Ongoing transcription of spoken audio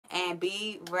and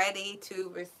be ready to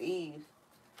receive.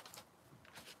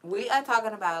 We are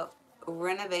talking about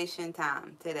renovation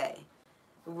time today.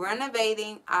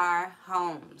 Renovating our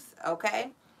homes, okay?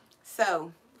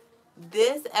 So,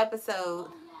 this episode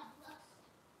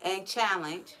and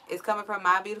challenge is coming from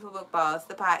My Beautiful Book Boss,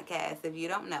 the podcast, if you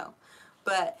don't know.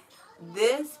 But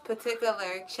this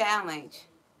particular challenge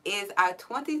is our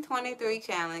 2023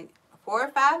 challenge for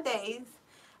 5 days,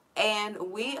 and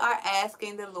we are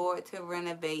asking the Lord to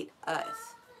renovate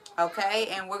us. Okay,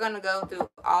 and we're going to go through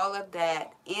all of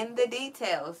that in the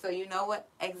details so you know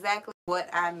exactly what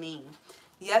I mean.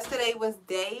 Yesterday was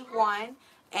day one,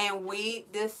 and we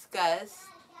discussed,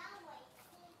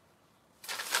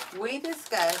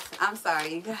 I'm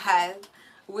sorry, you guys,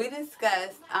 we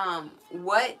discussed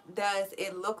what does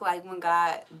it look like when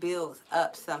God builds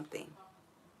up something,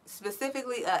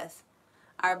 specifically us,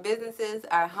 our businesses,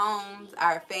 our homes,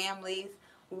 our families.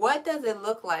 What does it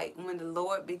look like when the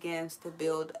Lord begins to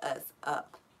build us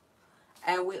up?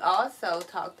 And we also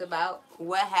talked about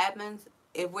what happens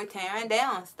if we're tearing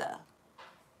down stuff.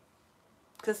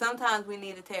 Because sometimes we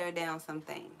need to tear down some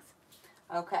things.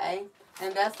 Okay?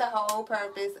 And that's the whole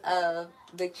purpose of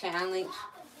the challenge.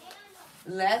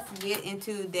 Let's get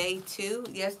into day 2.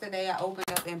 Yesterday I opened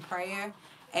up in prayer.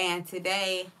 And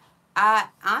today, I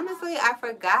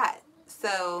forgot.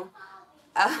 So,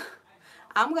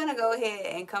 I'm going to go ahead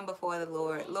and come before the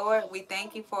Lord. Lord, we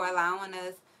thank you for allowing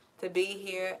us to be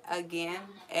here again.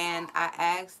 And I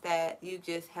ask that you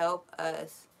just help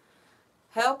us.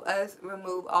 Help us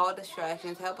remove all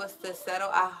distractions. Help us to settle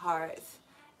our hearts.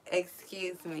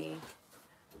 Excuse me.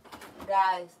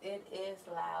 Guys, it is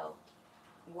loud.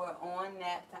 We're on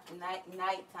night time,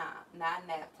 not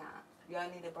nap time. Y'all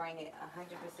need to bring it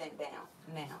 100% down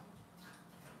now.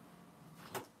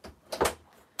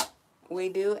 We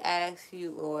do ask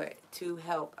you, Lord, to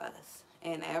help us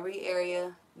in every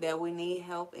area that we need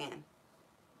help in.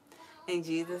 In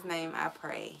Jesus' name I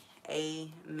pray.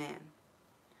 Amen.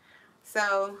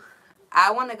 So,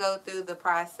 I want to go through the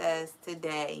process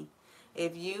today.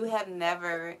 If you have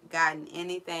never gotten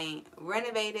anything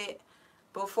renovated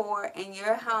before in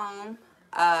your home,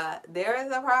 there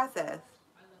is a process.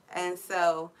 And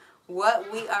so,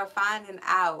 what we are finding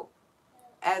out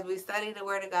as we study the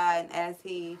Word of God and as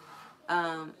He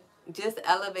just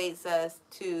elevates us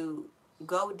to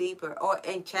go deeper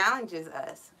and challenges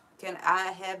us.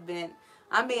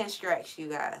 I'm being stretched, you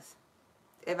guys.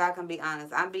 If I can be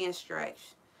honest, I'm being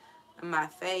stretched. My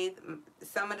faith,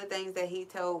 some of the things that He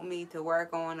told me to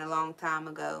work on a long time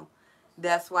ago,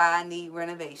 that's why I need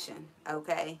renovation,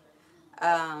 okay?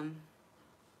 The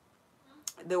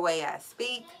way I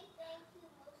speak,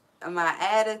 my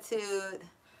attitude.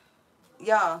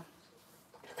 Y'all,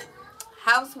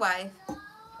 housewife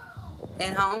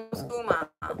and homeschool mom,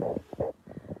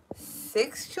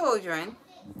 6 children,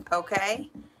 okay,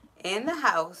 in the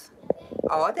house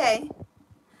all day.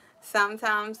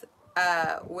 Sometimes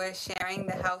we're sharing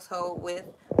the household with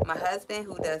my husband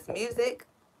who does music,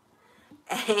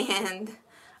 and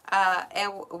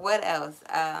what else?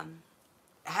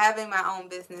 Having my own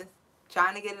business,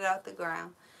 trying to get it off the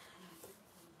ground.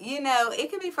 You know, it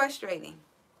can be frustrating,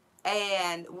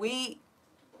 and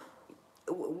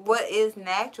what is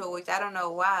natural, which I don't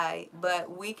know why,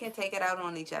 but we can take it out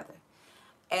on each other.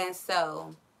 And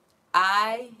so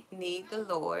I need the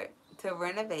Lord to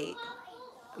renovate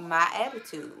my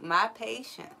attitude, my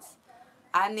patience.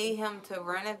 I need Him to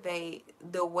renovate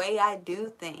the way I do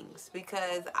things,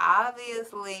 because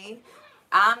obviously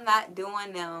I'm not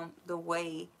doing them the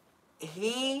way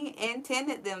He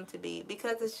intended them to be,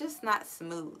 because it's just not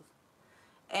smooth.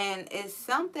 And it's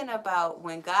something about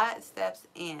when God steps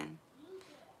in,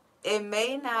 it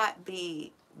may not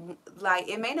be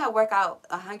it may not work out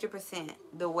 100%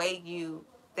 the way you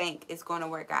think it's going to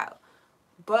work out,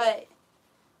 but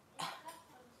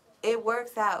it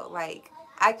works out.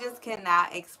 I just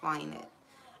cannot explain it.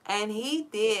 And He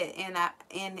did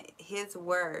in His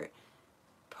word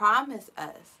promise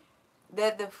us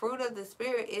that the fruit of the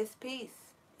Spirit is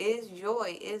peace, is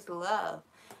joy, is love.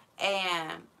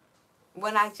 And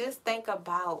when I just think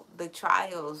about the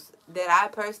trials that I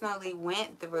personally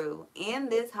went through in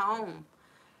this home,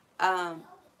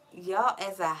 y'all,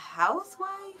 as a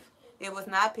housewife, it was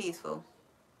not peaceful.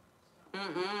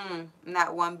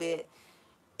 Not one bit.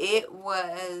 It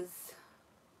was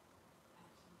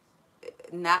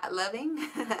not loving,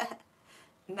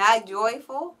 not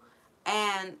joyful.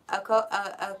 And a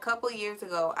couple years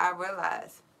ago, I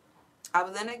realized I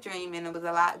was in a dream and there was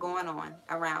a lot going on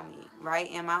around me,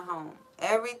 right, in my home.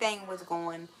 Everything was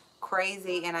going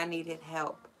crazy and I needed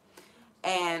help.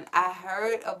 And I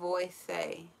heard a voice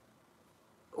say,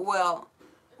 well,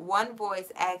 one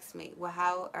voice asked me, well,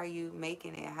 how are you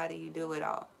making it? How do you do it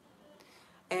all?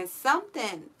 And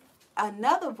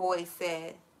another voice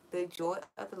said, the joy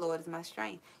of the Lord is my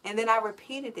strength. And then I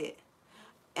repeated it.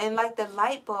 And like the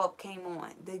light bulb came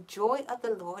on. The joy of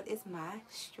the Lord is my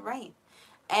strength.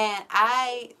 And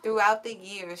I, throughout the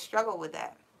years, struggled with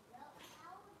that.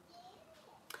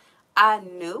 I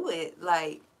knew it.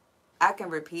 Like, I can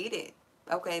repeat it.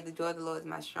 Okay, the joy of the Lord is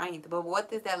my strength. But what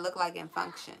does that look like in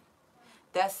function?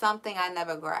 That's something I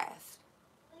never grasped.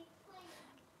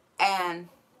 And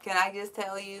can I just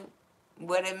tell you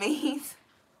what it means?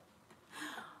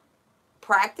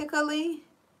 Practically,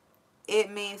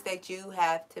 it means that you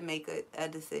have to make a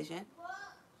decision.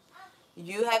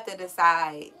 You have to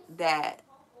decide that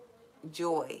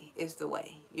joy is the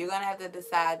way. You're going to have to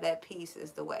decide that peace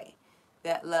is the way.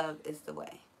 That love is the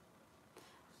way.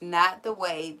 Not the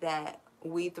way that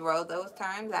we throw those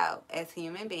terms out as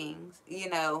human beings. You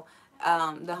know,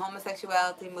 the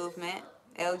homosexuality movement,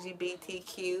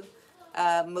 LGBTQ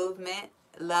movement,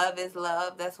 love is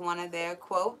love. That's one of their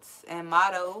quotes and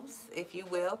mottos, if you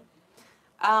will.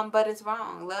 But it's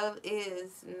wrong. Love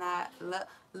is not love.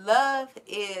 Love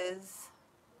is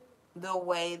the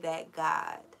way that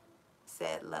God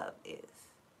said love is.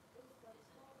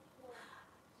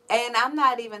 And I'm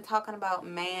not even talking about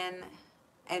man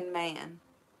and man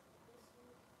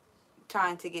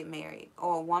trying to get married,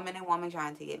 or woman and woman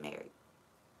trying to get married.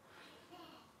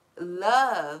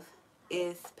 Love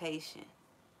is patient.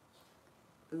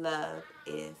 Love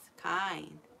is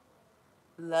kind.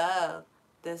 Love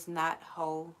does not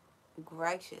hold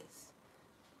grudges.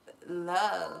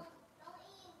 Love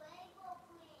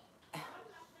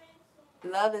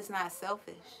is not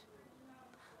selfish.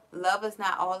 Love is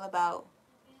not all about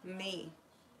me.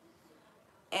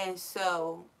 And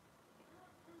so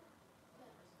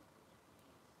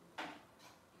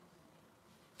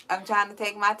I'm trying to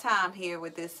take my time here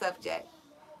with this subject.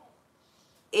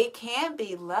 It can't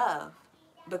be love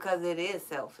because it is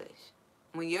selfish.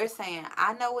 When you're saying,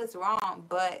 I know it's wrong,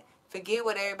 but forget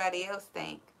what everybody else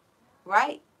think,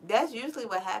 right? That's usually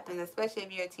what happens, especially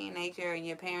if you're a teenager and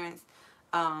your parents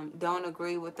don't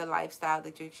agree with the lifestyle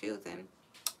that you're choosing.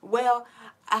 Well,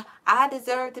 I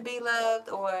deserve to be loved,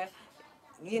 or,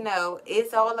 you know,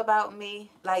 it's all about me.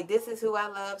 Like, this is who I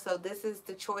love, so this is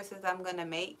the choices I'm going to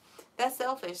make. That's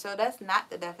selfish. So that's not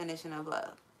the definition of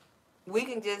love. We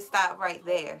can just stop right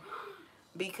there,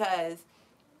 because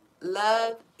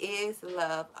love is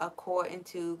love according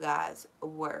to God's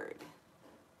word.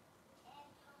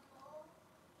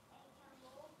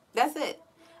 That's it.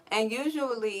 And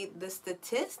usually the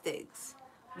statistics,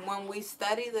 when we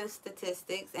study the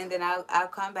statistics, and then I'll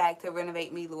come back to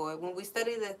Renovate Me, Lord. When we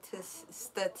study the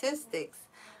statistics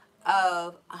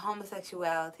of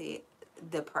homosexuality,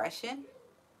 depression,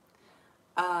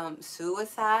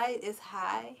 suicide is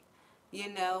high,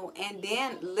 you know. And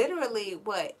then literally,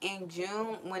 in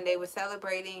June, when they were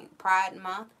celebrating Pride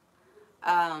Month,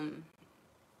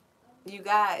 you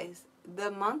guys,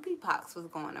 the monkeypox was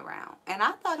going around. And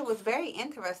I thought it was very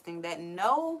interesting that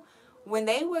when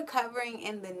they were covering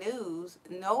in the news,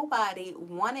 nobody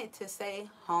wanted to say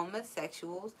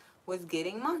homosexuals was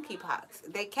getting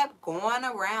monkeypox. They kept going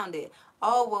around it.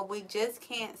 Oh, well, we just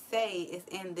can't say it's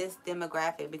in this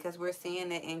demographic because we're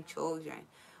seeing it in children.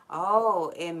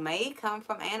 Oh, it may come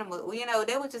from animals. You know,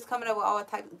 they were just coming up with all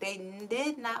types. They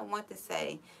did not want to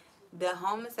say the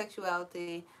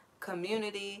homosexuality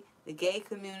community, the gay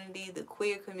community, the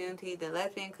queer community, the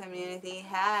lesbian community.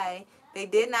 They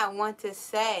did not want to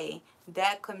say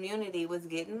that community was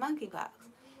getting monkeypox.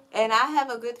 And I have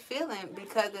a good feeling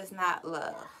because it's not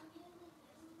love.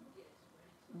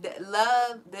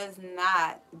 Love does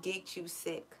not get you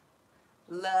sick.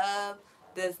 Love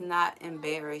does not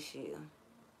embarrass you.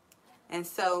 And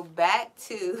so back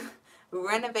to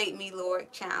Renovate Me,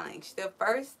 Lord Challenge. The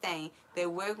first thing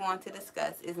that we're going to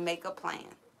discuss is make a plan.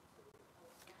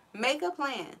 Make a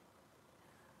plan.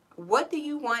 What do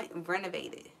you want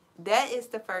renovated? That is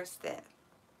the first step.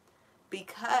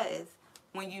 Because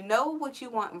when you know what you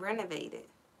want renovated,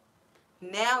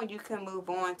 now you can move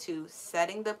on to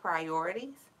setting the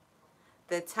priorities,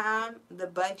 the time, the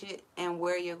budget, and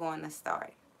where you're going to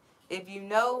start. If you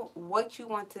know what you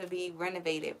want to be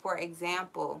renovated, for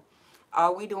example,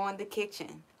 are we doing the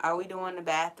kitchen? Are we doing the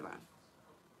bathroom?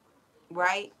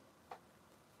 Right?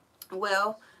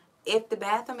 Well, if the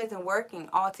bathroom isn't working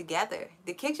altogether,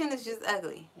 the kitchen is just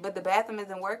ugly, but the bathroom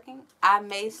isn't working, I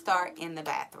may start in the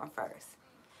bathroom first.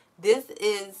 This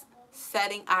is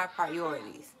setting our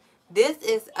priorities. This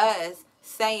is us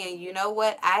saying, you know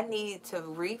what, I need to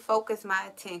refocus my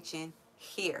attention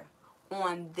here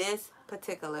on this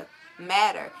particular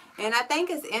matter. And I think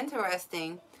it's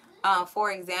interesting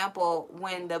For example,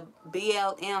 when the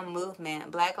BLM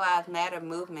movement, Black Lives Matter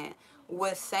movement,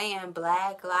 was saying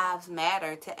Black Lives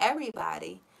Matter to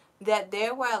everybody, that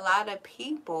there were a lot of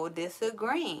people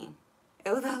disagreeing.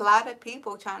 It was a lot of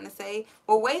people trying to say,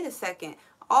 well, wait a second,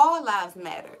 all lives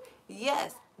matter.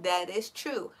 Yes, that is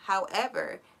true.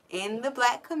 However, in the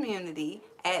black community,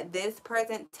 at this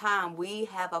present time, we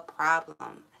have a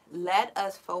problem. Let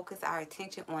us focus our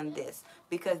attention on this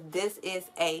because this is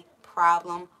a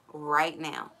problem right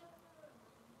now.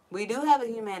 We do have a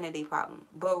humanity problem,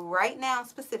 but right now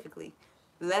specifically,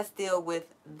 let's deal with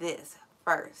this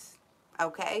first.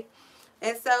 Okay?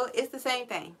 And so it's the same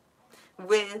thing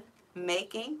with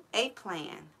making a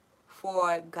plan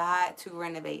for God to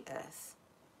renovate us.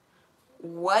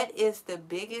 What is the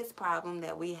biggest problem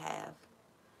that we have?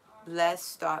 Let's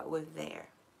start with there.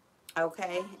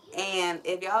 Okay? And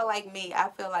if y'all like me, I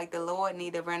feel like the Lord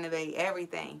need to renovate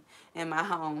everything in my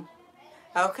home.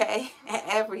 Okay?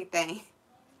 Everything.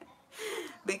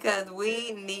 Because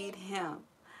we need him.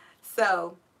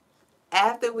 So,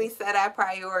 after we set our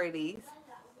priorities,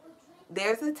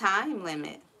 there's a time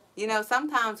limit. You know,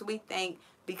 sometimes we think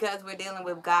because we're dealing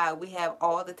with God, we have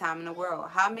all the time in the world.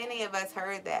 How many of us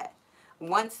heard that?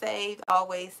 Once saved,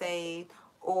 always saved.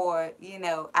 Or, you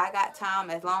know, I got time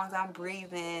as long as I'm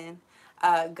breathing.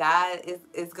 God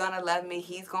is going to love me.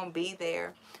 He's going to be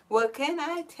there. Well, can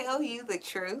I tell you the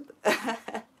truth?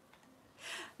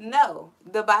 No.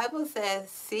 The Bible says,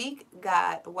 seek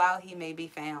God while he may be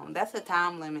found. That's a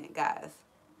time limit, guys.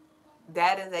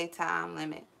 That is a time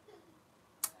limit.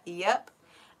 Yep.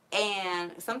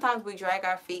 And sometimes we drag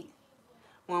our feet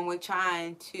when we're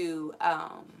trying to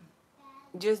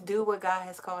just do what God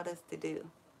has called us to do.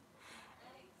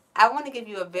 I want to give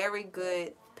you a very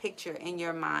good picture in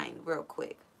your mind real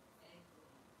quick.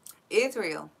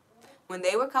 Israel, when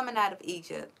they were coming out of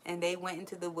Egypt and they went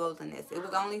into the wilderness, it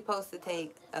was only supposed to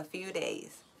take a few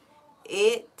days.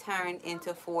 It turned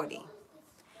into 40.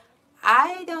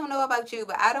 I don't know about you,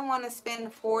 but I don't want to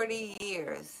spend 40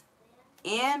 years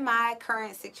in my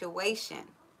current situation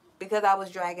because I was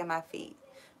dragging my feet,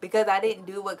 because I didn't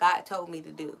do what God told me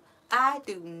to do. I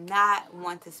do not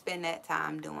want to spend that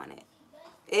time doing it.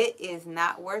 It is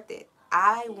not worth it.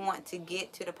 I want to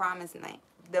get to the promised land.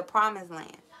 The promised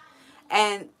land.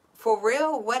 And for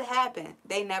real, what happened?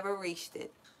 They never reached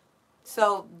it.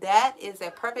 So that is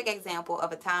a perfect example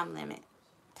of a time limit.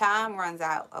 Time runs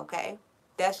out, okay?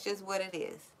 That's just what it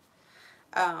is.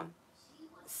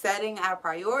 Setting our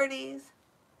priorities,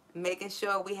 making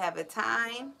sure we have a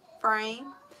time frame.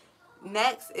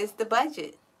 Next is the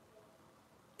budget.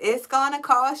 It's going to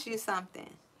cost you something,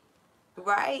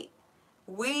 right?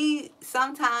 We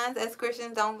sometimes as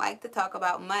Christians don't like to talk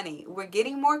about money. We're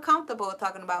getting more comfortable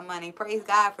talking about money. Praise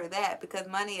God for that, because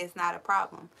money is not a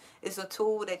problem. It's a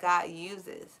tool that God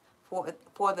uses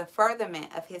for the furtherment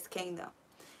of his kingdom.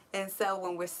 And so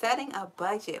when we're setting a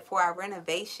budget for our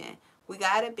renovation, we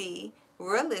got to be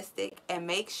realistic and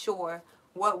make sure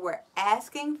what we're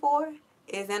asking for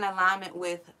is in alignment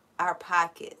with our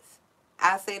pockets.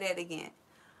 I'll say that again.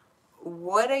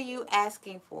 What are you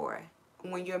asking for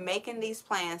when you're making these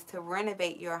plans to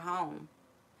renovate your home?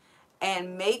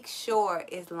 And make sure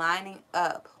it's lining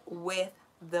up with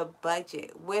the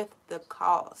budget, with the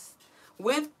cost,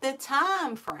 with the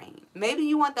time frame. Maybe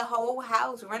you want the whole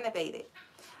house renovated.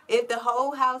 If the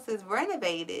whole house is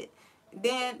renovated,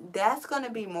 then that's going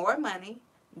to be more money.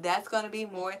 That's going to be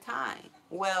more time.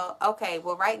 Well, okay,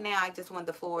 well, right now I just want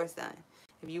the floors done.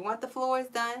 If you want the floors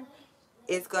done,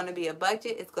 it's going to be a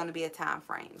budget. It's going to be a time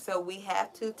frame. So we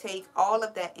have to take all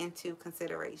of that into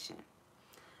consideration.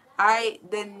 All right,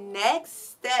 the next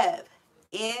step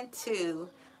into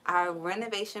our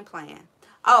renovation plan.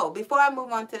 Oh, before I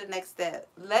move on to the next step,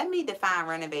 let me define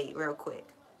renovate real quick.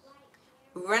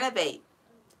 Renovate.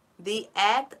 The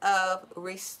act of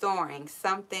restoring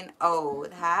something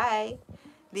old. Hi.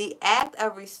 The act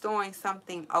of restoring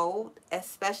something old,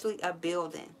 especially a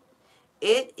building.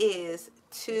 It is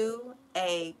to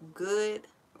a good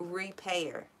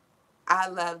repair. I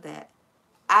love that.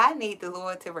 I need the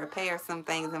Lord to repair some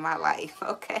things in my life,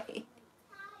 okay?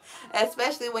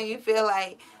 Especially when you feel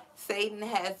like Satan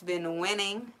has been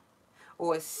winning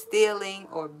or stealing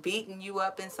or beating you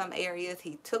up in some areas.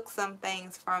 He took some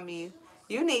things from you.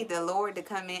 You need the Lord to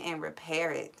come in and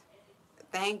repair it.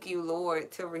 Thank you, Lord,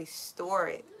 to restore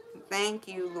it. Thank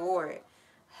you, Lord.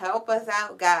 Help us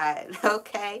out, God,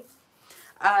 okay?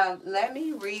 Let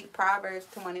me read Proverbs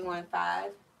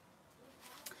 21:5.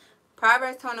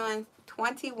 Proverbs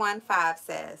 21:5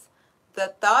 says,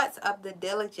 "The thoughts of the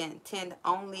diligent tend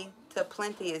only to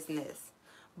plenteousness,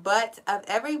 but of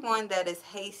everyone that is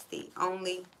hasty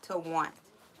only to want."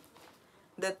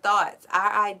 the thoughts,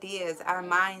 our ideas, our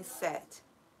mindset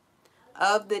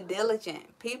of the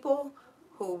diligent. People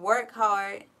who work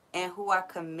hard and who are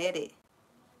committed.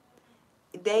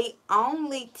 They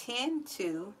only tend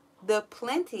to the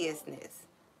plenteousness.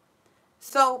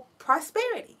 So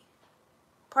prosperity.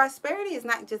 Prosperity is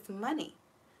not just money,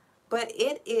 but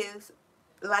it is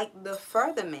like the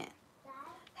furtherment.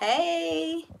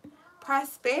 Hey,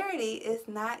 prosperity is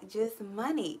not just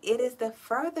money. It is the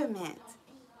furtherment.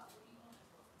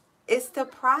 It's to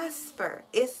prosper.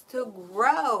 It's to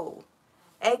grow,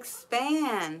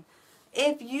 expand.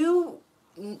 If you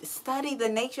study the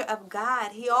nature of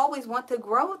God, He always wants to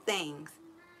grow things.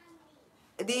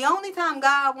 The only time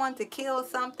God wants to kill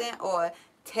something or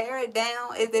tear it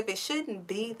down is if it shouldn't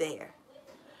be there.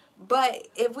 But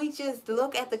if we just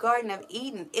look at the Garden of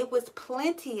Eden, it was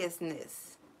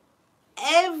plenteousness.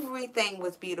 Everything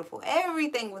was beautiful.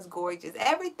 Everything was gorgeous.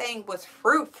 Everything was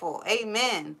fruitful.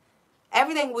 Amen.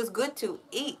 Everything was good to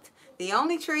eat. The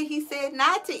only tree He said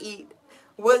not to eat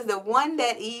was the one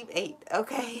that Eve ate,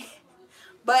 okay?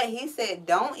 But He said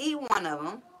don't eat one of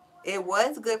them. It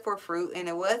was good for fruit and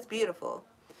it was beautiful.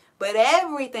 But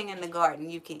everything in the garden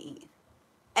you can eat.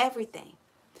 Everything.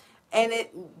 And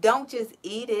it don't just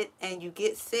eat it and you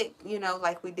get sick,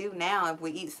 like we do now if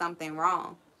we eat something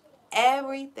wrong.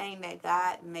 Everything that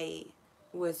God made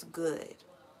was good.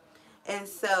 And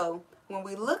so when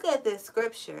we look at this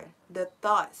scripture, the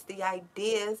thoughts, the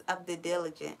ideas of the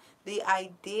diligent, the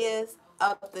ideas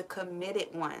of the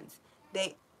committed ones,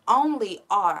 they only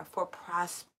are for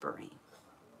prospering.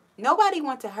 Nobody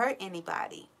wants to hurt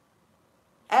anybody.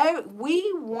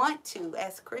 We want to,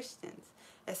 as Christians,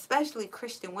 especially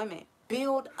Christian women,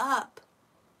 build up.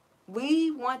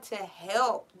 We want to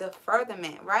help the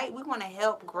furtherment, right? We want to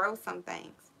help grow some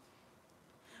things.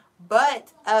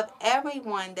 But of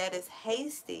everyone that is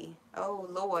hasty, oh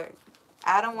Lord,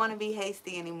 I don't want to be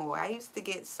hasty anymore. I used to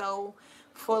get so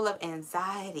full of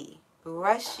anxiety,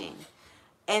 rushing,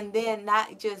 and then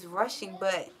not just rushing,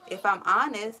 but if I'm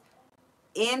honest,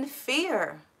 in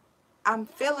fear. I'm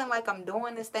feeling like I'm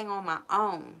doing this thing on my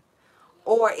own,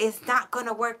 or it's not going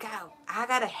to work out. I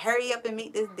got to hurry up and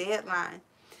meet this deadline.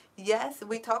 Yes,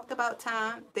 we talked about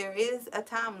time. There is a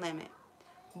time limit.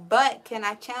 But can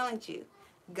I challenge you?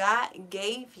 God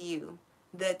gave you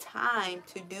the time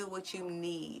to do what you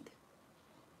need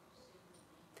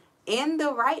in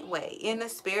the right way, in the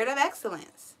spirit of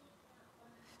excellence.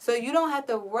 So you don't have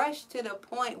to rush to the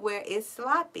point where it's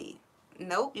sloppy.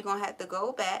 Nope, you're going to have to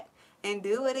go back and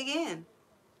do it again.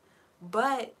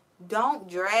 But don't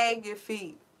drag your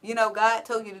feet. God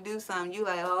told you to do something. You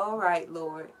like, all right,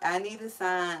 Lord, I need a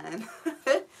sign.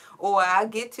 Or I'll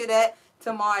get to that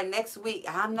tomorrow, next week.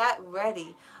 I'm not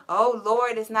ready. Oh,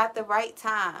 Lord, it's not the right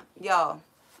time. Y'all,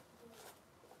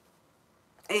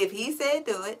 if He said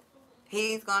do it,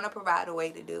 He's going to provide a way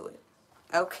to do it.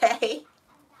 Okay?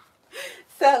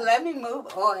 So let me move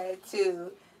on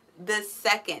to the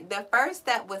second. The first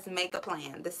step was make a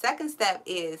plan. The second step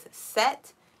is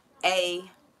set a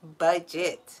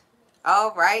budget.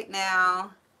 All right,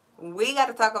 now we got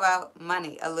to talk about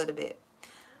money a little bit.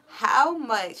 How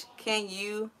much can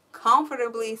you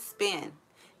comfortably spend?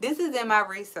 This is in my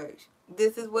research.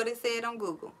 This is what it said on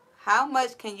Google. How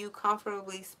much can you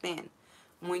comfortably spend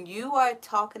when you are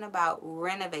talking about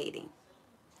renovating?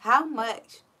 How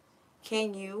much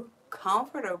can you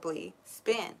comfortably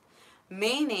spend?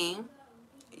 Meaning,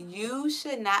 you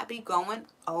should not be going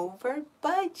over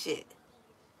budget.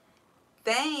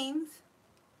 Things.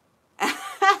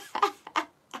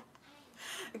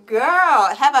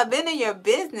 Girl, have I been in your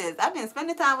business? I've been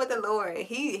spending time with the Lord.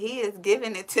 He is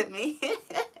giving it to me.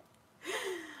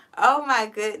 Oh my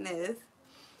goodness.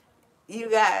 You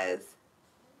guys,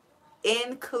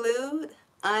 include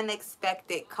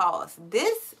unexpected costs.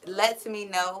 This lets me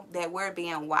know that we're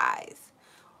being wise.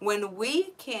 When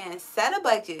we can set a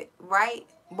budget, right?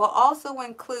 But also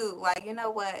include, like, you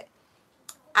know what?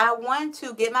 I want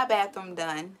to get my bathroom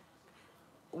done.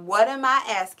 What am I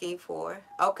asking for?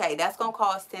 Okay, that's going to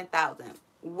cost $10,000.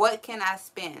 What can I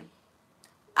spend?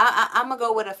 I'm going to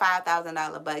go with a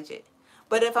 $5,000 budget.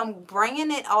 But if I'm bringing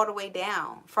it all the way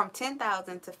down from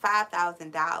 $10,000 to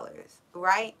 $5,000,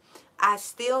 right? I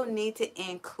still need to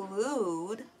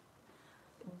include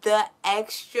the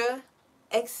extra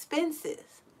expenses.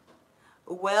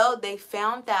 Well, they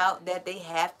found out that they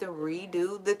have to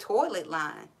redo the toilet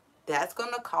line. That's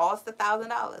going to cost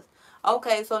 $1,000.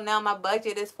 Okay, so now my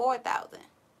budget is $4,000.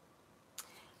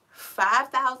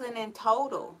 $5,000 in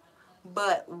total,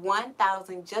 but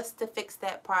 $1,000 just to fix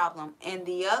that problem, and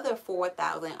the other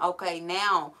 $4,000. Okay,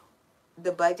 now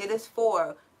the budget is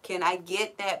 $4,000. Can I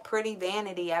get that pretty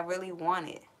vanity I really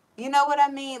wanted? You know what I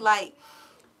mean? Like,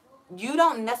 you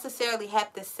don't necessarily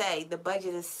have to say the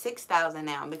budget is $6,000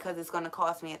 now because it's going to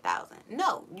cost me $1,000.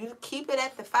 No, you keep it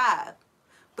at the 5,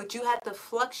 but you have to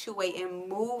fluctuate and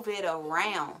move it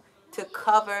around to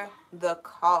cover the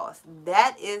cost.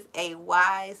 That is a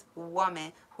wise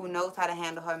woman who knows how to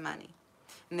handle her money.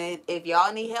 And if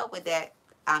y'all need help with that,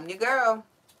 I'm your girl.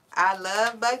 I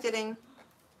love budgeting.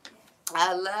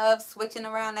 I love switching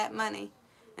around that money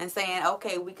and saying,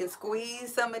 okay, we can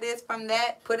squeeze some of this from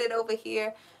that, put it over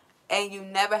here, and you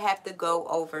never have to go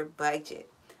over budget.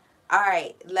 All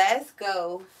right, let's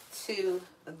go to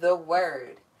the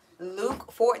word.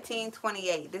 Luke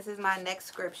 14:28. This is my next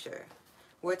scripture.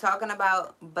 We're talking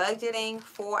about budgeting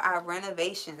for our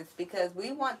renovations because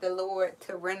we want the Lord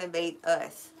to renovate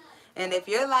us. And if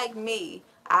you're like me,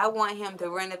 I want him to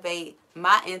renovate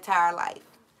my entire life.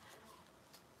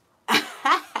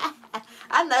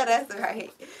 I know that's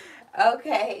right.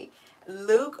 Okay.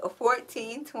 Luke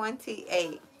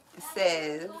 14:28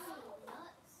 says,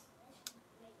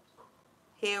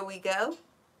 here we go.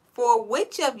 For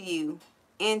which of you,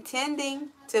 intending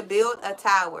to build a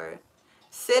tower,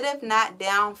 sitteth not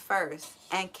down first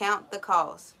and count the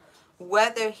cost,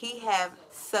 whether he have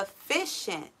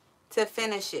sufficient to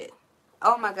finish it?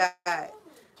 Oh my God.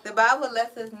 The Bible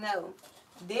lets us know.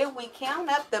 Did we count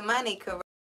up the money correctly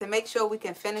to make sure we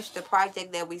can finish the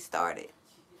project that we started?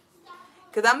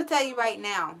 Because I'm going to tell you right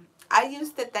now, I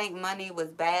used to think money was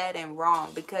bad and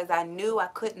wrong because I knew I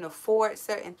couldn't afford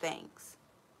certain things.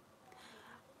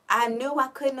 I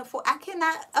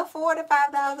cannot afford a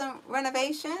 $5,000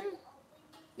 renovation.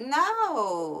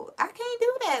 No, I can't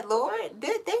do that, Lord.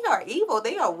 They are evil.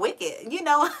 They are wicked. You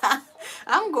know,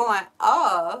 I'm going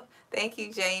off. Thank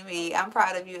you, Jamie. I'm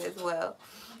proud of you as well.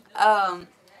 I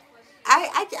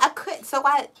couldn't. So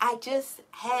I just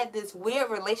had this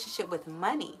weird relationship with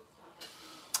money.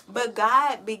 But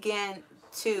God began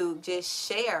to just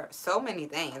share so many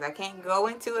things. I can't go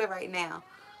into it right now.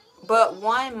 But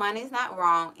one, money's not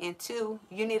wrong. And two,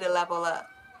 you need to level up.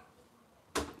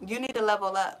 You need to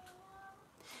level up.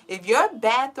 If your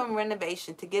bathroom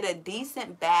renovation to get a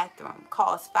decent bathroom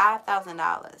costs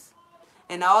 $5,000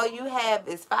 and all you have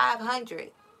is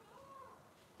 $500,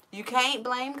 you can't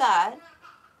blame God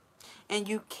and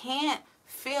you can't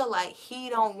feel like he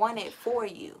don't want it for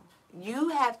you. You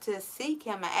have to seek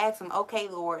him and ask him, okay,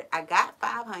 Lord, I got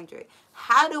 $500.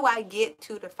 How do I get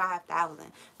to the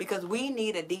 $5,000? Because we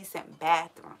need a decent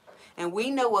bathroom. And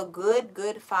we know a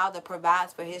good father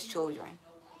provides for his children.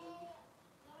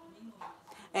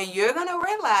 And you're going to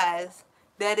realize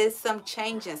that it's some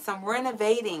changing, some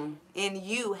renovating in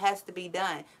you has to be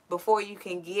done before you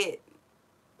can get,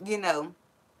 to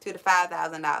the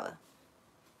 $5,000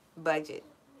 budget.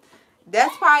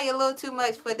 That's probably a little too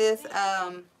much for this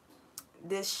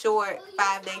short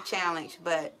 5-day challenge,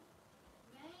 but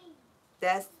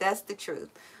that's the truth.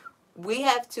 We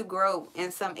have to grow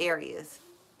in some areas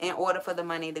in order for the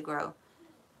money to grow.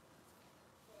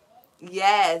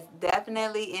 Yes,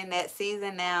 definitely in that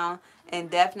season now, and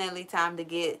definitely time to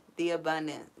get the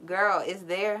abundance. Girl, it's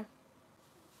there.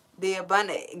 The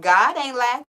abundance. God ain't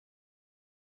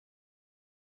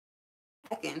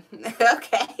lacking.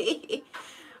 Okay.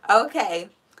 Okay.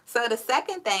 So the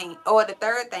second thing, or the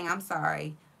third thing, I'm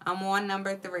sorry, I'm on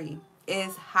number 3,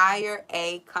 is hire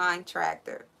a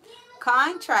contractor.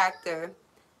 Contractor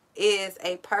is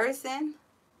a person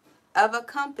of a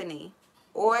company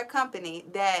or a company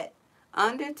that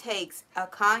undertakes a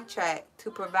contract to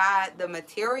provide the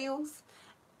materials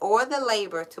or the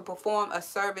labor to perform a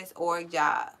service or a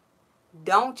job.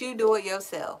 Don't you do it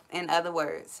yourself, in other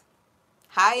words.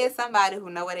 Hire somebody who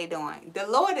know what they're doing. The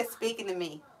Lord is speaking to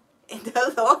me.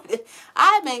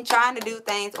 I've been trying to do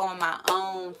things on my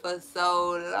own for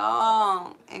so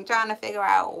long and trying to figure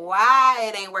out why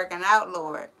it ain't working out,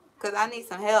 Lord, because I need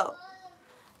some help.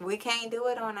 We can't do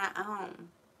it on our own.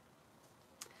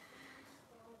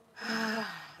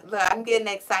 Look, I'm getting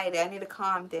excited. I need to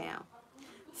calm down.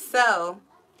 So,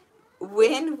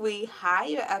 when we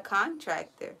hire a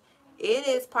contractor,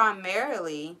 they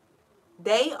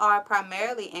are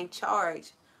primarily in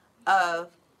charge of,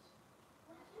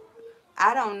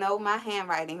 I don't know my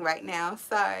handwriting right now.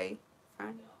 Sorry.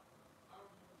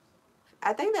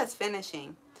 I think that's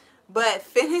finishing. But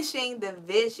finishing the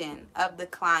vision of the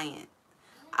client.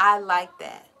 I like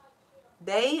that.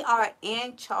 They are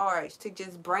in charge to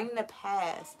just bring to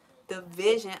pass the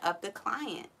vision of the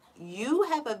client. You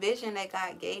have a vision that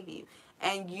God gave you.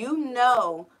 And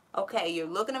okay, you're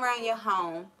looking around your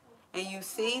home and you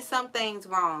see some things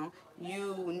wrong.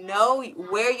 You know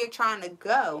where you're trying to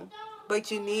go,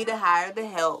 but you need to hire the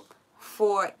help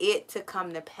for it to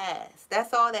come to pass.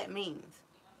 That's all that means.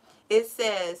 It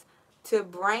says, to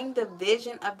bring the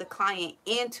vision of the client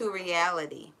into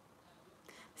reality.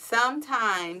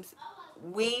 Sometimes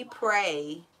we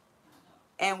pray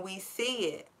and we see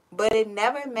it, but it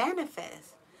never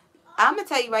manifests. I'm going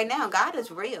to tell you right now, God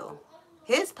is real.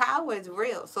 His power is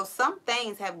real. So some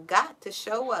things have got to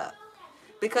show up,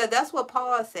 because that's what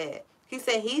Paul said. He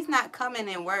said he's not coming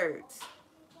in words.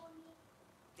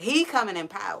 He's coming in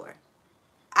power.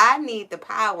 I need the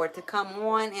power to come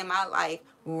on in my life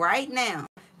right now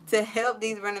to help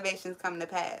these renovations come to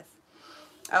pass.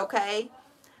 Okay?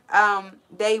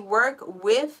 They work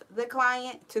with the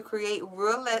client to create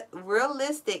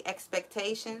realistic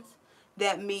expectations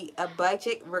that meet a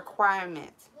budget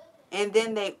requirement. And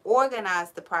then they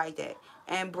organize the project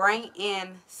and bring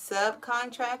in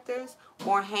subcontractors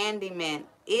or handymen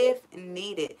if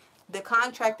needed. The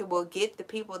contractor will get the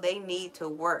people they need to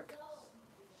work.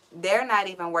 They're not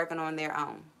even working on their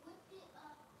own.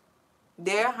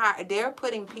 They're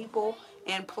putting people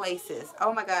in places.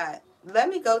 Oh my God. Let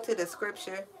me go to the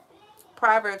scripture.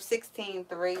 Proverbs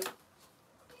 16:3.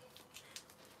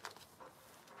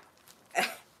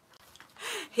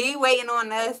 He waiting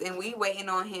on us and we waiting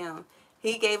on him.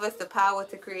 He gave us the power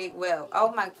to create wealth.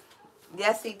 Oh my,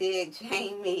 yes he did,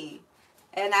 Jamie.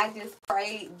 And I just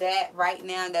pray that right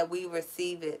now that we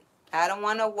receive it. I don't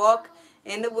want to walk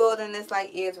in the wilderness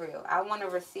like Israel. I want to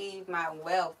receive my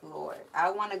wealth, Lord. I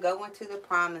want to go into the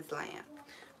promised land.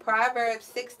 Proverbs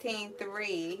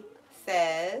 16:3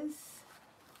 says,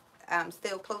 I'm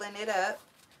still pulling it up.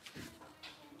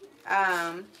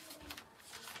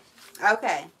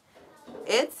 Okay.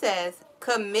 It says,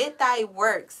 commit thy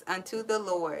works unto the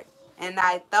Lord, and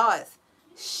thy thoughts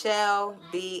shall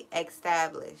be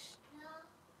established.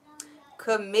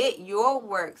 Commit your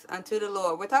works unto the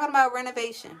Lord. We're talking about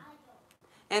renovation.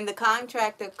 And the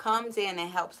contractor comes in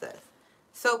and helps us.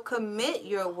 So commit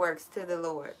your works to the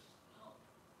Lord,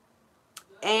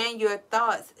 and your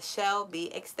thoughts shall be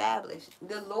established.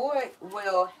 The Lord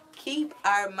will keep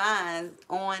our minds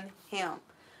on him.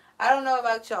 I don't know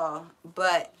about y'all,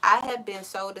 but I have been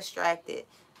so distracted.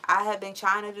 I have been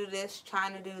trying to do this,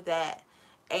 trying to do that.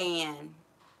 And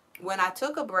when I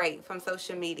took a break from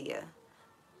social media,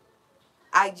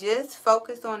 I just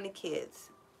focused on the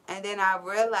kids. And then I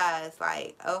realized,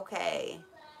 like, okay,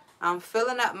 I'm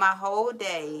filling up my whole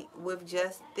day with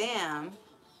just them.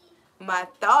 My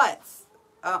thoughts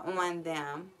are on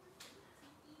them.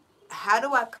 How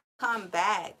do I come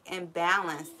back and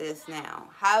balance this now?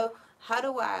 How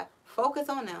do I focus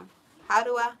on them? How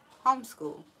do I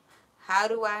homeschool? How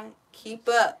do I keep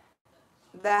up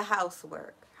the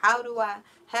housework? How do I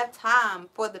have time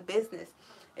for the business?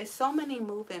 It's so many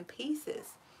moving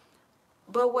pieces.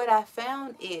 But what I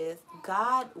found is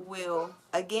God will,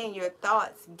 again, your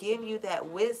thoughts give you that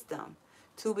wisdom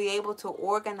to be able to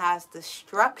organize the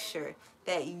structure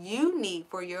that you need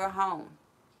for your home.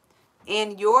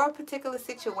 In your particular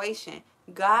situation,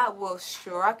 God will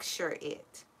structure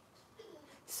it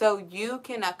so you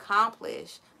can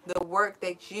accomplish the work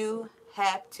that you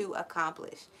have to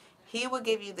accomplish. He will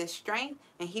give you the strength,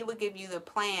 and he will give you the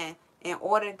plan in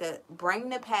order to bring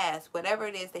to pass whatever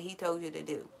it is that he told you to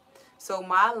do. So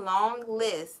my long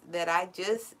list that I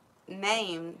just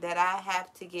named that I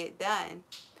have to get done,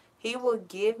 he will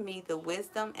give me the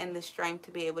wisdom and the strength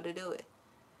to be able to do it.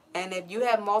 And if you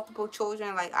have multiple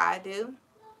children like I do,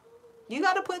 you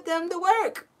got to put them to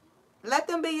work. Let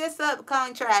them be your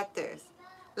subcontractors.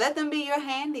 Let them be your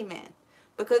handyman.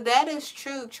 Because that is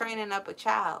true training up a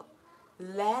child.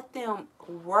 Let them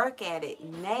work at it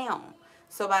now.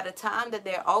 So by the time that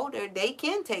they're older, they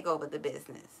can take over the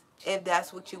business, if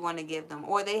that's what you want to give them.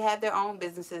 Or they have their own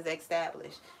businesses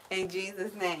established. In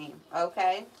Jesus' name.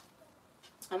 Okay?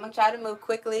 I'm going to try to move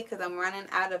quickly because I'm running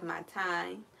out of my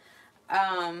time.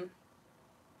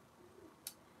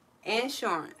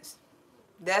 Insurance.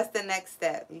 That's the next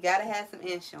step. You got to have some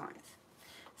insurance.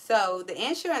 So the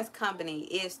insurance company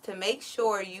is to make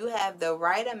sure you have the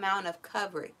right amount of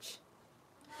coverage.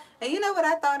 And you know what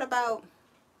I thought about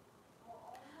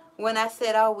when I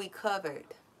said, are we covered?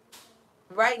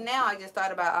 Right now, I just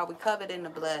thought about, are we covered in the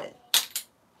blood?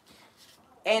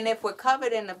 And if we're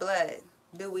covered in the blood,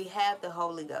 do we have the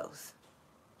Holy Ghost?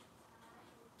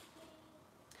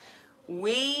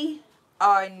 We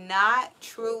are not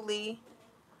truly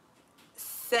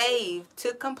saved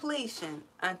to completion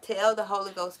until the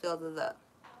Holy Ghost fills us up.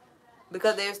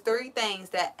 Because there's three things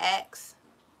that Acts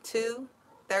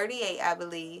 2:38, I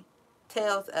believe,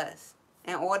 tells us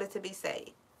in order to be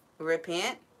saved.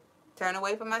 Repent, turn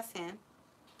away from my sin,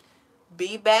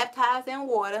 be baptized in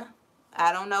water.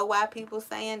 I don't know why people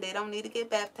saying they don't need to get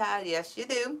baptized. Yes, you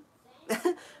do.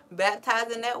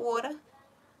 Baptized in that water.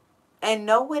 And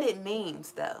know what it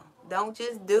means, though. Don't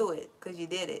just do it because you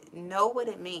did it. Know what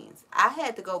it means. I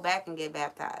had to go back and get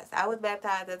baptized. I was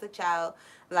baptized as a child,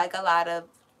 like a lot of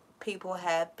people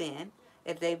have been,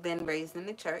 if they've been raised in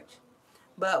the church.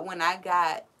 But when I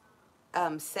got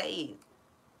saved,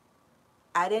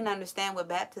 I didn't understand what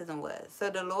baptism was. So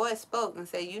the Lord spoke and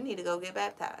said, you need to go get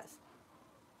baptized.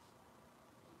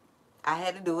 I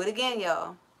had to do it again,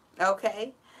 y'all.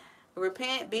 Okay?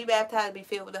 Repent, be baptized, be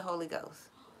filled with the Holy Ghost.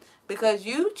 Because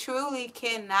you truly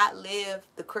cannot live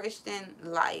the Christian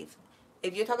life.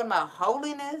 If you're talking about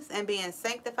holiness and being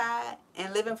sanctified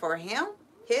and living for Him,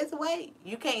 His way,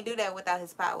 you can't do that without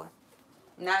His power.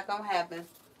 Not going to happen.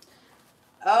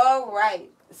 All right.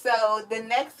 So the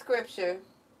next scripture.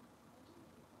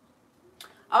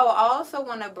 Oh, I also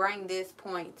want to bring this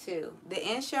point too.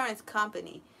 The insurance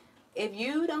company. If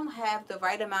you don't have the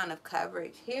right amount of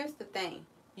coverage, here's the thing.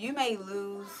 You may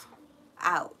lose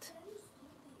out.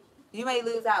 You may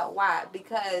lose out. Why?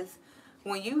 Because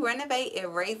when you renovate, it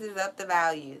raises up the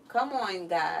value. Come on,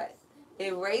 God.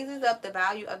 It raises up the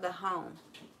value of the home.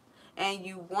 And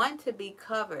you want to be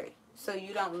covered so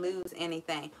you don't lose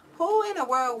anything. Who in the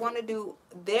world want to do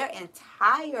their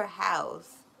entire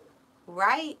house,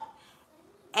 right?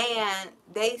 And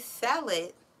they sell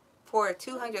it for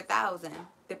 $200,000.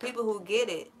 The people who get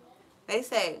it, they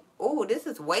say, "Oh, this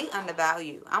is way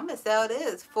undervalued. I'm gonna sell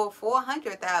this for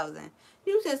 $400,000."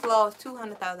 You just lost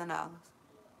 $200,000.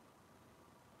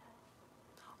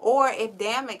 Or if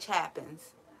damage happens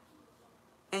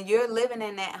and you're living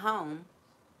in that home,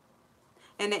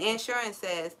 and the insurance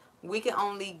says we can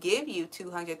only give you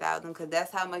 $200,000 because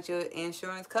that's how much your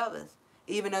insurance covers,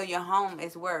 even though your home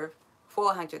is worth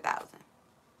 $400,000.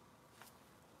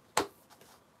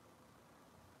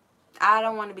 I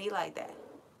don't want to be like that.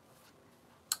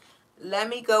 Let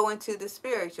me go into the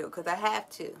spiritual because I have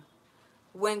to.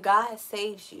 When God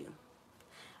saves you,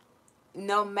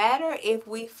 no matter if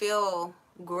we feel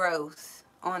gross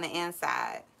on the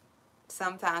inside,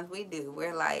 sometimes we do.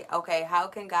 We're like, okay, how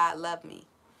can God love me?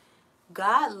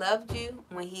 God loved you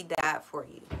when He died for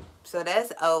you. So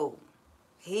that's old.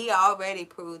 He already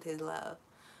proved His love.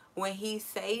 When He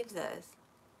saves us,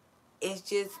 it's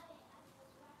just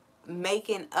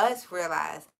making us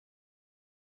realize.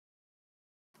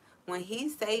 When He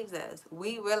saves us,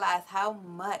 we realize how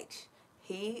much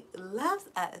He loves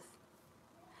us.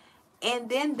 And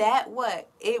then that what?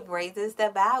 It raises the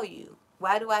value.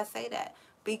 Why do I say that?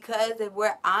 Because if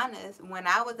we're honest, when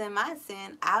I was in my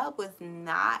sin, I was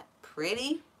not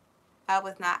pretty. I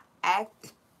was not I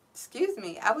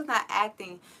was not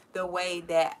acting the way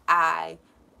that I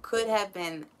could have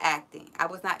been acting. I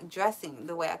was not dressing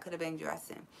the way I could have been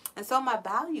dressing. And so my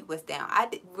value was down.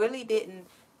 Really didn't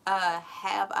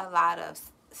have a lot of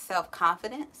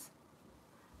self-confidence.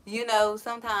 You know,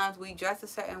 sometimes we dress a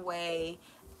certain way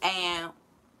and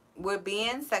we're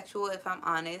being sexual, if I'm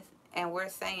honest, and we're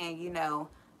saying, you know,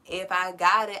 if I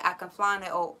got it, I can flaunt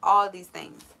it, or all these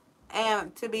things.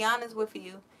 And to be honest with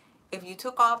you, if you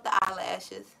took off the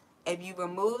eyelashes, if you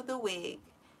remove the wig,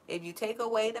 if you take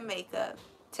away the makeup,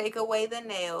 take away the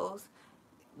nails,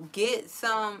 get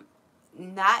some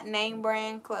not name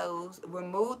brand clothes,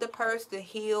 remove the purse, the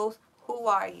heels, who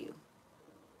are you?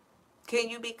 Can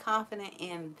you be confident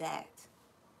in that?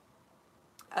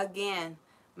 Again,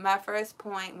 my first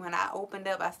point, when I opened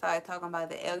up, I started talking about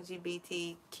the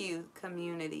LGBTQ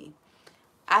community.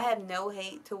 I have no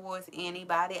hate towards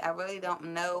anybody. I really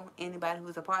don't know anybody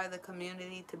who's a part of the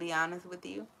community, to be honest with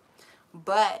you.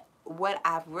 But what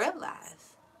I've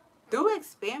realized through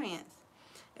experience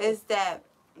is that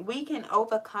we can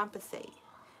overcompensate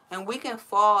and we can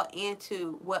fall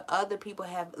into what other people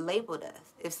have labeled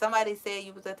us. If somebody said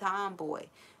you was a tomboy,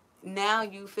 now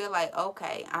you feel like,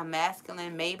 okay, I'm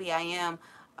masculine. Maybe I am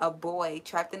a boy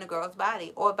trapped in a girl's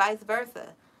body, or vice versa.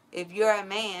 If you're a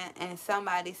man and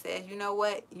somebody says, you know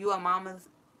what, you a mama's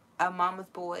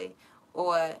boy,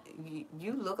 or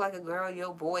you look like a girl,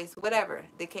 your voice, whatever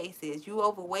the case is, you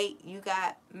overweight, you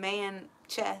got man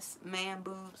chest, man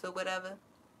boobs, or whatever,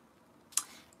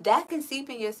 that can seep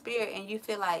in your spirit and you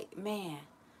feel like, man,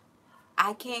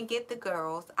 I can't get the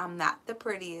girls, I'm not the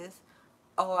prettiest,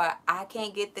 or I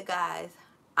can't get the guys,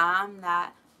 I'm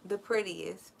not the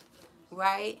prettiest,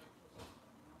 right?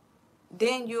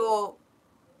 Then you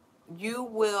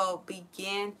will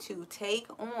begin to take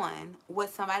on what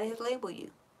somebody has labeled you.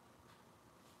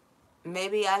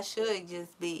 Maybe I should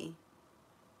just be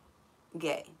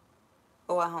gay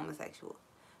or a homosexual.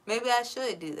 Maybe I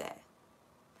should do that.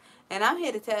 And I'm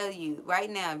here to tell you right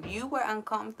now, if you were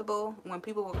uncomfortable when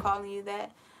people were calling you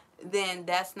that, then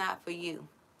that's not for you.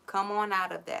 Come on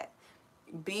out of that.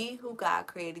 Be who God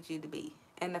created you to be.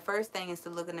 And the first thing is to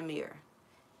look in the mirror.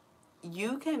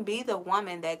 you can be the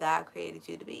woman that God created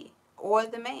you to be, or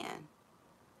the man.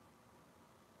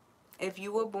 If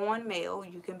you were born male,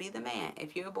 you can be the man.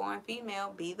 If you're born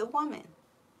female, be the woman.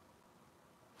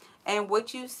 And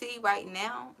what you see right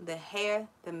now, the hair,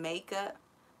 the makeup,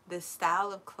 the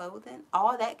style of clothing,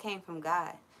 all that came from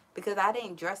God. Because I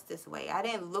didn't dress this way. I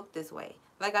didn't look this way.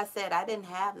 Like I said, I didn't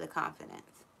have the confidence.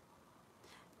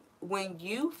 When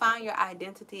you find your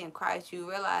identity in Christ, you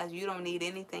realize you don't need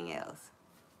anything else.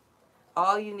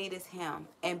 All you need is Him.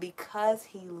 And because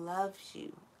He loves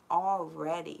you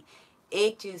already,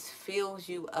 it just fills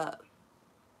you up.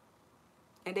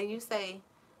 And then you say,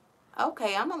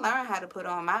 okay, I'm going to learn how to put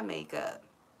on my makeup.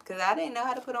 Because I didn't know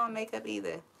how to put on makeup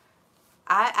either.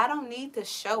 I don't need to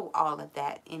show all of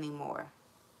that anymore.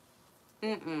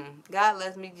 God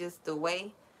loves me just the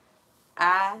way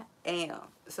I am.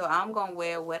 So I'm going to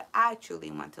wear what I truly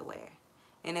want to wear.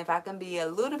 And if I can be a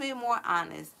little bit more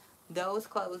honest, those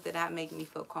clothes did not make me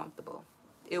feel comfortable.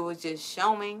 It was just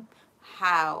showing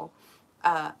how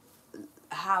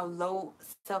low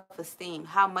self-esteem,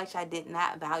 how much I did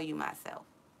not value myself.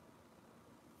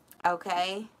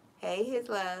 Okay? Hey, His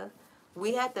love.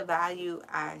 We have to value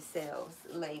ourselves,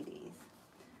 ladies.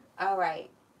 All right.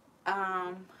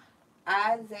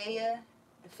 Isaiah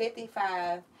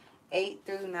 55, 8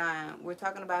 through 9. We're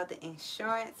talking about the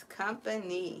insurance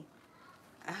company.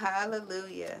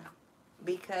 Hallelujah.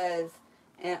 Because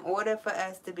in order for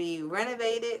us to be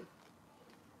renovated,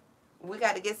 we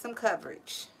got to get some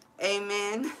coverage.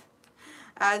 Amen.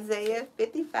 Isaiah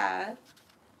 55,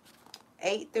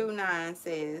 8 through 9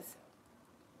 says,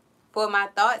 "For my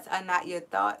thoughts are not your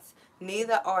thoughts,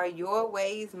 neither are your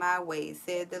ways my ways,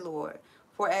 said the Lord.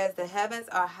 For as the heavens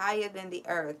are higher than the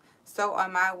earth, so are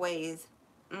my ways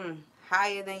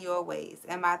higher than your ways,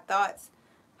 and my thoughts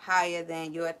higher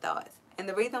than your thoughts." And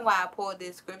the reason why I pulled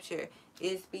this scripture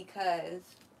is because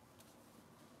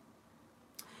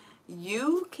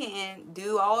you can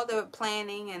do all the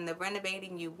planning and the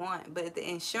renovating you want, but if the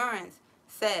insurance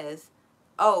says,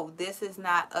 oh, this is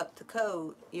not up to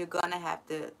code, you're going to have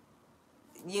to,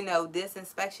 this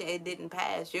inspection, it didn't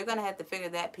pass. You're going to have to figure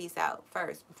that piece out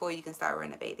first before you can start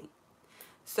renovating.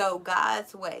 So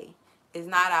God's way is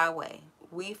not our way.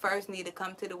 We first need to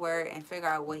come to the Word and figure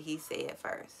out what He said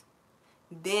first.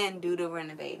 Then do the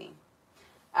renovating.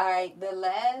 All right, the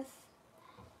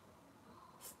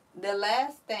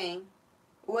last thing,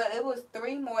 well, it was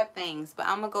 3 more things, but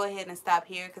I'm going to go ahead and stop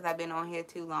here because I've been on here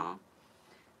too long.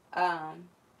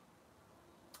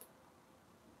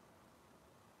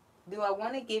 Do I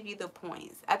want to give you the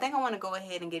points? I think I want to go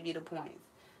ahead and give you the points.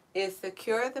 Is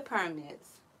secure the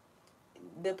permits.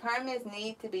 The permits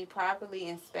need to be properly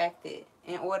inspected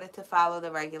in order to follow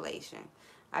the regulation.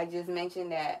 I just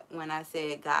mentioned that when I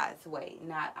said God's way,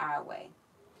 not our way.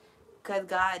 Because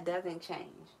God doesn't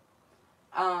change.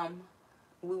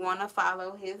 We want to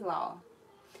follow His law.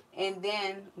 And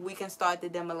then we can start the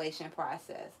demolition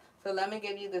process. So let me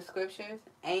give you the scriptures.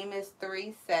 Amos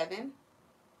 3:7.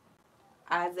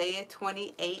 Isaiah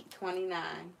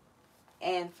 28:29.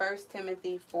 And 1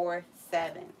 Timothy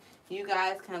 4:7. You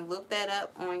guys can look that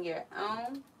up on your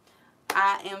own.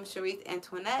 I am Sharice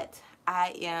Antoinette.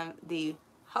 I am the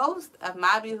host of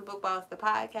My Beautiful Book Boss, the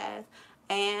podcast.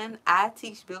 And I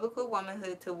teach biblical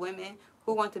womanhood to women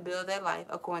who want to build their life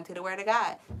according to the Word of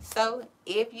God. So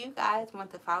if you guys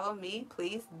want to follow me,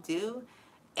 please do.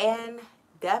 And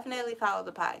definitely follow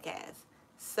the podcast.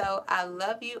 So I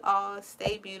love you all.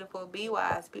 Stay beautiful. Be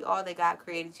wise. Be all that God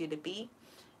created you to be.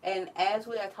 And as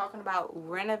we are talking about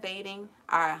renovating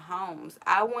our homes,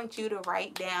 I want you to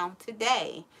write down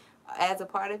today, as a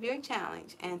part of your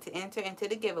challenge and to enter into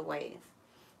the giveaways,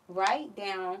 write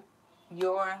down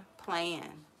your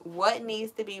plan. What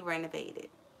needs to be renovated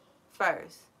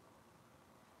first?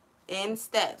 In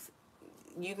steps.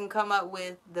 You can come up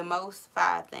with the most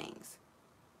 5 things.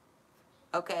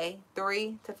 Okay,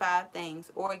 3 to 5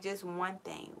 things, or just one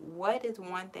thing. What is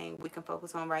one thing we can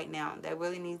focus on right now that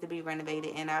really needs to be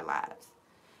renovated in our lives?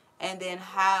 And then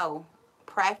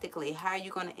practically, how are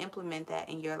you going to implement that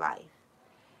in your life?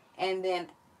 And then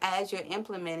as you're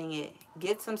implementing it,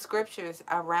 get some scriptures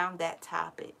around that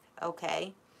topic,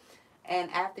 okay?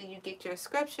 And after you get your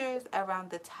scriptures around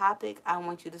the topic, I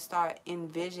want you to start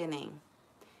envisioning.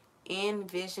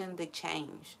 Envision the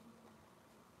change.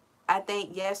 I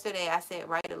think yesterday I said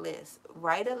write a list.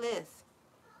 Write a list.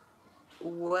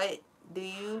 What do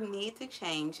you need to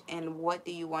change and what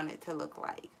do you want it to look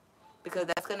like? Because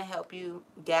that's going to help you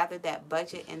gather that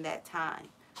budget and that time.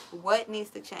 What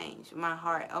needs to change? My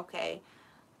heart. Okay.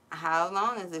 How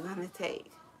long is it going to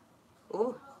take?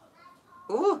 Ooh.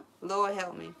 Lord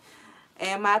help me.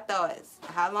 And my thoughts.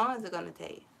 How long is it going to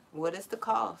take? What is the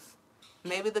cost?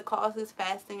 Maybe the cause is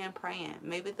fasting and praying.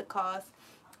 Maybe the cause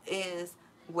is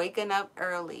waking up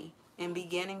early and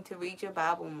beginning to read your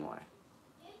Bible more.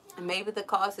 Maybe the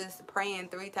cause is praying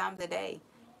 3 times a day.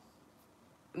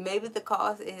 Maybe the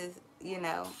cause is,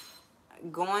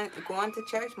 going to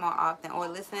church more often or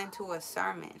listening to a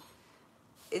sermon.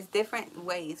 It's different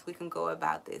ways we can go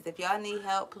about this. If y'all need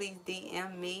help, please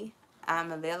DM me.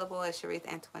 I'm available as Sharice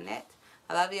Antoinette.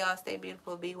 I love y'all. Stay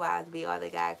beautiful, be wise, be all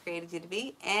that God created you to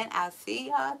be. And I'll see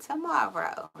y'all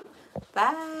tomorrow.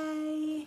 Bye.